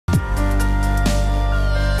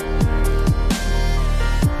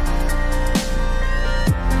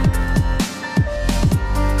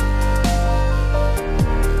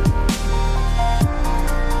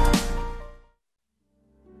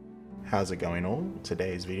how's it going all?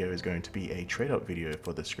 Today's video is going to be a trade-up video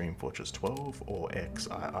for the Scream Fortress 12 or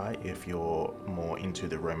XII if you're more into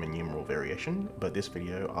the Roman numeral variation, but this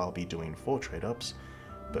video I'll be doing 4 trade-ups.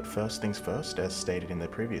 But first things first, as stated in the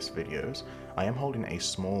previous videos, I am holding a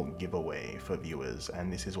small giveaway for viewers,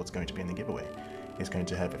 and this is what's going to be in the giveaway. It's going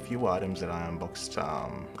to have a few items that I unboxed,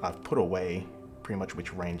 I've put away, pretty much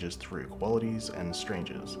which ranges through qualities and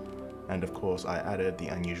strangers. And of course I added the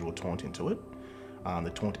unusual taunt into it.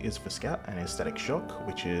 The taunt is for Scat and Static Shock,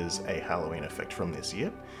 which is a Halloween effect from this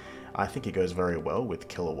year. I think it goes very well with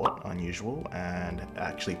Kilowatt Unusual and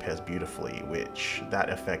actually pairs beautifully, which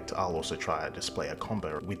that effect I'll also try to display a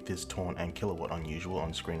combo with this taunt and Kilowatt Unusual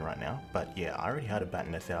on screen right now. But yeah, I already had a bat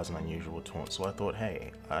and 1,000 unusual taunts, so I thought,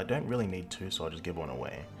 hey, I don't really need 2, so I'll just give one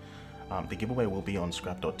away. The giveaway will be on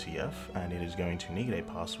scrap.tf and it is going to need a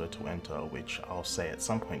password to enter, which I'll say at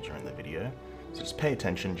some point during the video, so just pay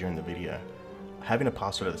attention during the video. Having a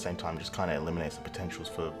password at the same time just kind of eliminates the potentials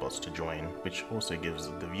for bots to join, which also gives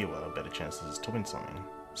the viewer better chances to win something.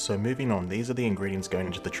 So moving on, these are the ingredients going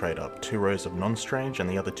into the trade up, 2 rows of non-strange and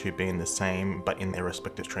the other 2 being the same but in their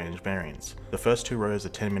respective strange variants. The first 2 rows are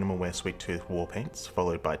 10 minimal wear Sweet Tooth war paints,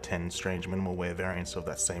 followed by 10 strange minimal wear variants of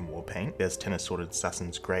that same war paint. There's 10 assorted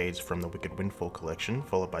Assassin's Grades from the Wicked Windfall collection,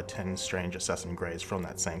 followed by 10 strange Assassin Grades from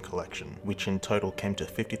that same collection, which in total came to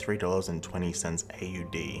 $53.20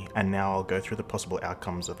 AUD. And now I'll go through the possible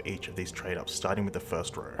outcomes of each of these trade ups, starting with the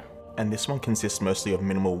first row. And this one consists mostly of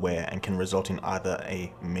minimal wear and can result in either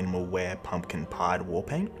a minimal wear pumpkin pied war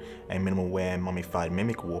paint, a minimal wear mummified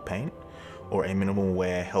mimic war paint, or a minimal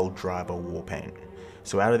wear hell driver war paint.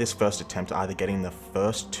 So out of this first attempt, either getting the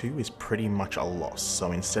first 2 is pretty much a loss.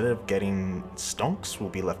 So instead of getting Stonks, we'll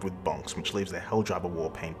be left with BONKS, which leaves the hell driver war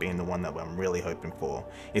paint being the one that I'm really hoping for.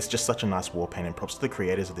 It's just such a nice war paint, and props to the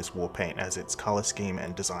creators of this war paint as its color scheme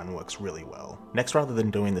and design works really well. Next, rather than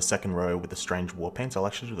doing the second row with the strange war paints, I'll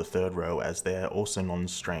actually do the third row as they're also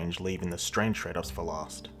non-strange, leaving the strange trade-ups for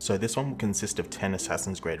last. So this one will consist of 10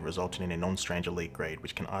 Assassin's Grade, resulting in a non-strange elite grade,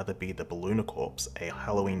 which can either be the Ballooner Corpse, a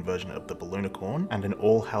Halloween version of the Balloonicorn, and an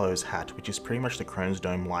All Hallows hat, which is pretty much the Crone's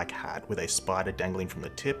Dome-like hat with a spider dangling from the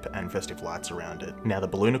tip and festive lights around it. Now the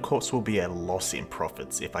Ballooner Corpse will be a loss in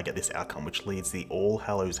profits if I get this outcome, which leads the All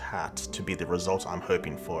Hallows hat to be the result I'm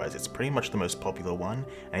hoping for, as it's pretty much the most popular one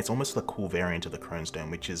and it's almost a cool variant of the Crone's Dome,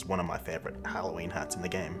 which is one of my favorite Halloween hats in the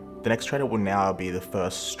game. The next trade up will now be the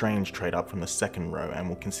first strange trade up from the second row and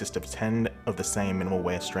will consist of 10 of the same minimal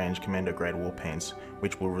wear strange commando grade war paints,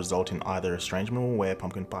 which will result in either a strange minimal wear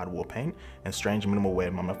pumpkin pied war paint and strange minimal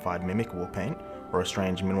wear mummified mimic war paint, or a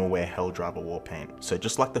strange minimal wear hell driver war paint. So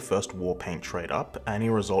just like the first war paint trade up, any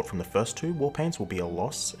result from the first 2 war paints will be a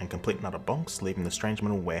loss and complete another bonks, leaving the strange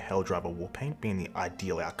minimal wear hell driver war paint being the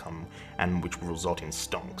ideal outcome and which will result in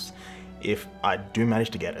stonks, if I do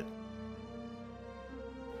manage to get it.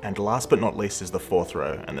 And last but not least is the 4th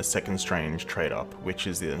row and the second strange trade up, which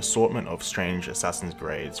is the assortment of strange Assassin's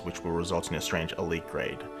Grades, which will result in a strange elite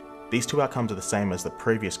grade. These 2 outcomes are the same as the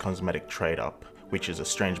previous cosmetic trade up, which is a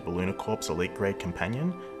strange Ballooner Corpse elite grade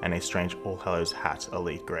companion and a strange All Hallows hat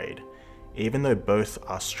elite grade. Even though both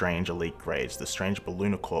are strange elite grades, the strange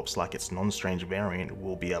Ballooner Corpse, like its non-strange variant,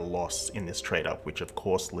 will be a loss in this trade up, which of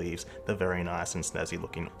course leaves the very nice and snazzy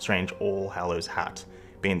looking strange All Hallows hat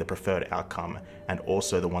being the preferred outcome, and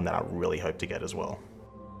also the one that I really hope to get as well.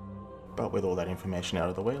 But with all that information out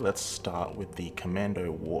of the way, let's start with the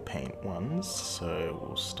Commando war paint ones. So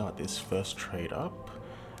we'll start this first trade up,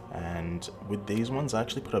 and with these ones I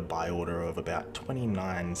actually put a buy order of about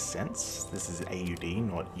 29 cents. This is AUD,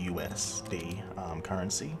 not USD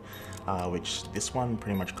currency, which this one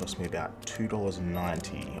pretty much cost me about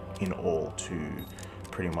 $2.90 in all to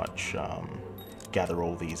pretty much gather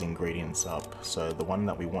all these ingredients up. So the one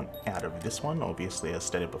that we want out of this one, obviously as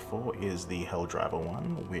stated before, is the Hell Driver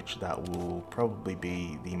one, which that will probably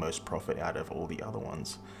be the most profit out of all the other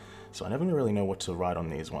ones. So I never really know what to write on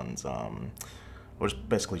these ones. We'll just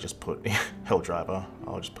basically just put Hell Driver.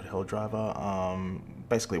 I'll just put Hell Driver.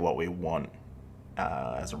 Basically what we want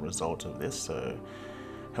as a result of this. So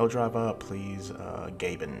Hell Driver, please,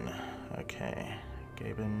 Gaben. Okay,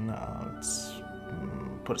 Gaben, let's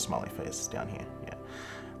put a smiley face down here,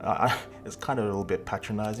 yeah. It's kind of a little bit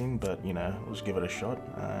patronizing, but you know, we'll just give it a shot,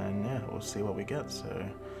 and yeah, we'll see what we get. So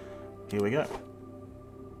here we go.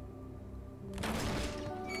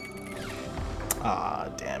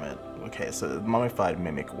 Ah, damn it. Okay, so the mummified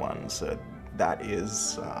mimic one, so that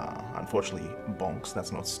is unfortunately bonks,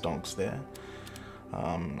 that's not stonks there.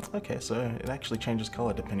 Okay, so it actually changes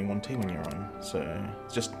color depending on team you're on. So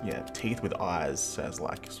it's just, yeah, teeth with eyes as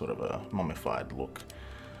like sort of a mummified look.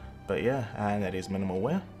 But yeah, and that is minimal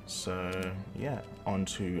wear. So yeah, on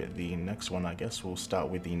to the next one. I guess we'll start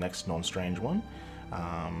with the next non-strange one,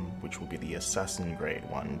 which will be the assassin grade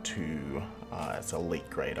one to it's elite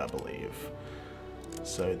grade, I believe.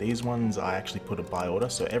 So these ones I actually put a buy order,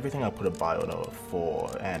 so everything I put a buy order for,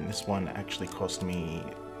 and this one actually cost me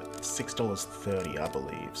 $6.30, I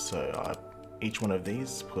believe. So each one of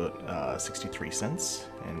these put 63 cents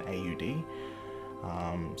in AUD.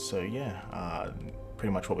 So yeah,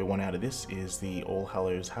 pretty much what we want out of this is the All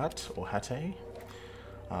Hallows hat, or hatte.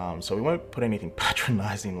 So we won't put anything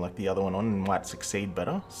patronizing like the other one on, and might succeed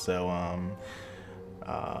better. So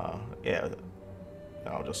yeah,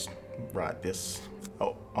 I'll just write this.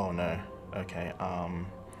 Oh no, okay,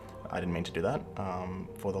 I didn't mean to do that.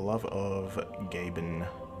 For the love of Gaben,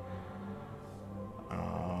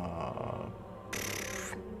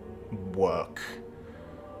 work.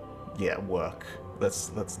 Yeah, work. Let's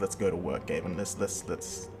go to work, Gaben.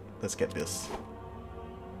 Let's get this.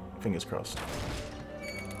 Fingers crossed.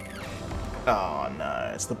 Oh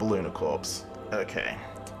no, it's the Ballooner Corpse. Okay,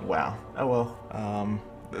 wow. Oh well.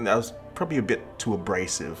 That was probably a bit too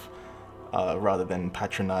abrasive, rather than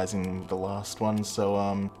patronizing the last one.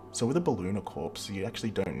 So so with a Ballooner Corpse, you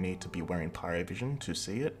actually don't need to be wearing pyrovision to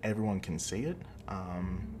see it. Everyone can see it.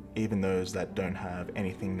 Even those that don't have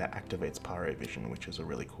anything that activates pyrovision, which is a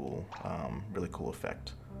really cool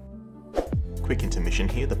effect. Quick intermission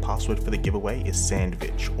here. The password for the giveaway is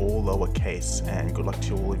Sandwich, all lowercase, and good luck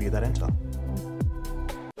to all of you that enter.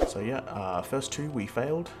 So yeah, first two we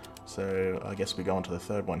failed. So I guess we go on to the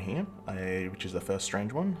third one here, which is the first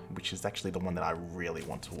strange one, which is actually the one that I really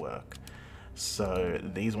want to work. So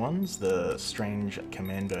these ones, the strange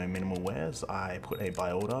commando minimal wares, I put a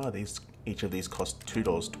buy order. Each of these cost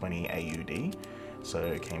 $2.20 AUD, so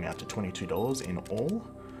it came out to $22 in all.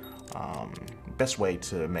 Best way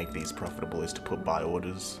to make these profitable is to put buy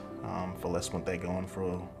orders for less what they're going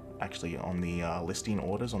for actually on the listing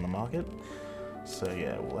orders on the market. So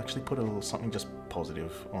yeah, we'll actually put a little something just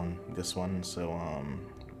positive on this one. So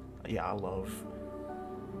yeah, I love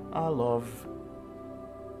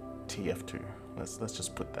TF2. Let's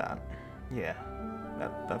just put that. Yeah,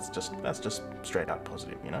 that's just straight out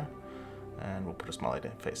positive, you know. And we'll put a smiley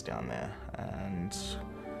face down there. And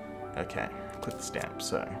okay, click the stamp.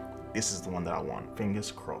 So this is the one that I want.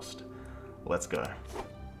 Fingers crossed. Let's go.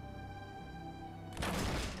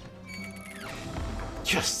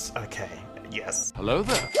 Yes. Okay. Yes. Hello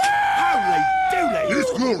there. Holy dooly!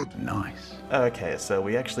 It's good. Nice. Okay, so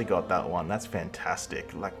we actually got that one. That's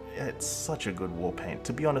fantastic. Like, it's such a good war paint.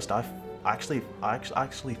 To be honest, I actually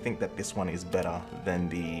think that this one is better than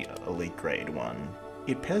the elite grade one.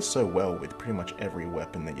 It pairs so well with pretty much every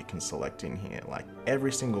weapon that you can select in here. Like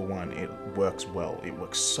every single one, it works well. It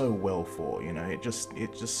works so well for, you know, it just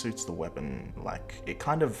suits the weapon. Like it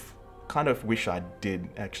kind of wish I did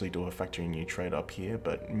actually do a factory new trade up here,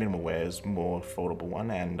 but minimal wear is more affordable one,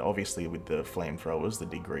 and obviously with the flamethrowers, the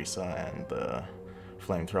degreaser and the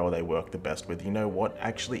flamethrower, they work the best with. You know what,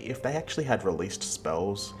 actually, if they actually had released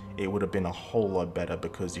spells, it would have been a whole lot better,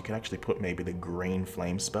 because you could actually put maybe the green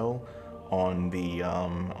flame spell on the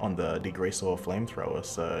degreaser or flamethrower,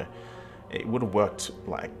 so it would have worked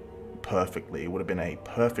like perfectly. It would have been a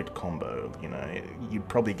perfect combo. You know, you'd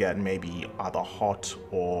probably get maybe either hot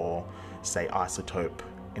or say isotope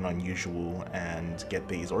in unusual and get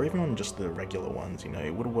these, or even on just the regular ones. You know,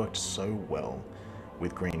 it would have worked so well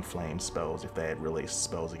with green flame spells if they had released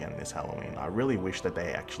spells again this Halloween. I really wish that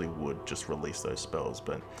they actually would just release those spells,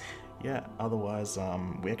 but yeah, otherwise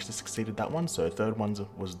we actually succeeded that one. So third one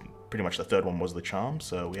was pretty much, the third one was the charm,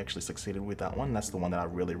 so we actually succeeded with that one. That's the one that I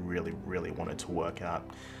really wanted to work out.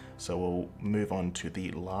 So we'll move on to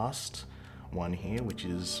the last one here, which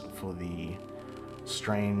is for the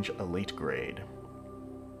strange elite grade.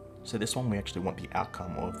 So this one, we actually want the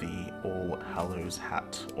outcome of the All Hallows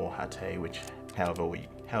hat, or hatte, which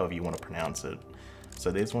however you want to pronounce it.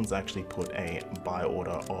 So these ones actually put a buy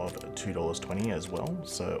order of $2.20 as well.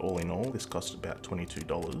 So all in all, this cost about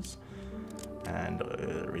 $22. And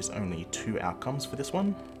there is only 2 outcomes for this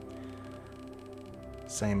one.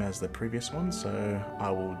 Same as the previous one, so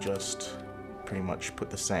I will just pretty much put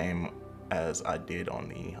the same as I did on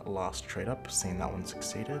the last trade up, seeing that one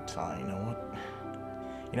succeeded. You know what?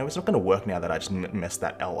 You know, it's not going to work now that I just messed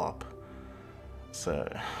that L up. So,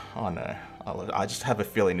 oh no, I just have a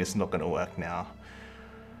feeling it's not going to work now.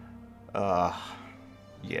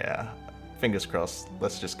 Yeah, fingers crossed,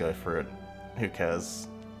 let's just go for it. Who cares?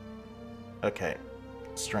 Okay,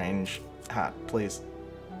 strange hat, please.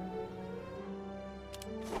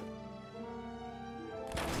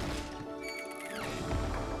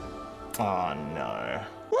 Oh no.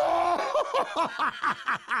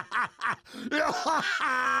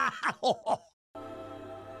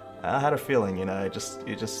 I had a feeling, you know, it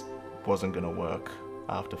just wasn't gonna work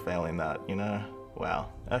after failing that, you know? Wow.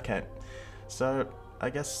 Okay. So, I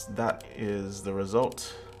guess that is the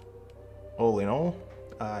result. All in all,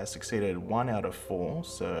 I succeeded 1 out of 4,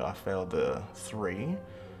 so I failed the 3.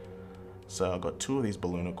 So I got 2 of these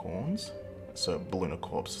balloonacorns. So,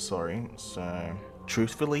 balloonacorps, sorry. So,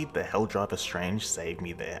 truthfully, the Helldriver Strange saved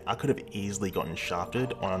me there. I could have easily gotten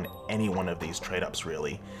shafted on any one of these trade-ups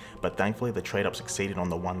really, but thankfully the trade-up succeeded on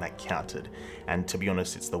the one that counted, and to be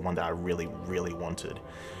honest, it's the one that I really wanted.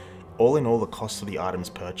 All in all, the cost of the items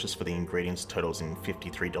purchased for the ingredients totals in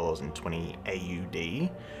 $53.20 AUD,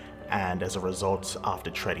 and as a result, after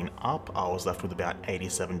trading up, I was left with about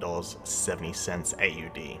 $87.70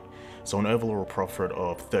 AUD. So an overall profit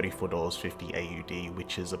of $34.50 AUD,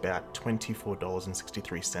 which is about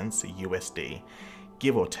 $24.63 USD,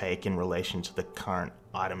 give or take in relation to the current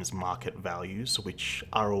items market values, which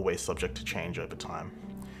are always subject to change over time.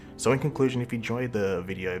 So in conclusion, if you enjoyed the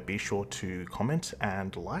video, be sure to comment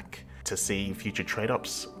and like. To see future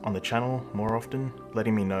trade-ups on the channel more often,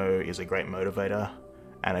 letting me know is a great motivator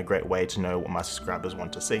and a great way to know what my subscribers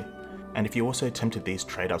want to see. And if you also attempted these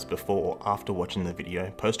trade-ups before or after watching the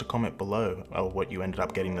video, post a comment below of what you ended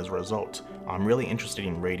up getting as a result. I'm really interested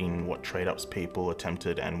in reading what trade-ups people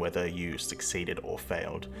attempted and whether you succeeded or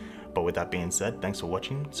failed. But with that being said, thanks for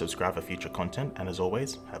watching, subscribe for future content, and as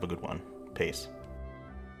always, have a good one. Peace.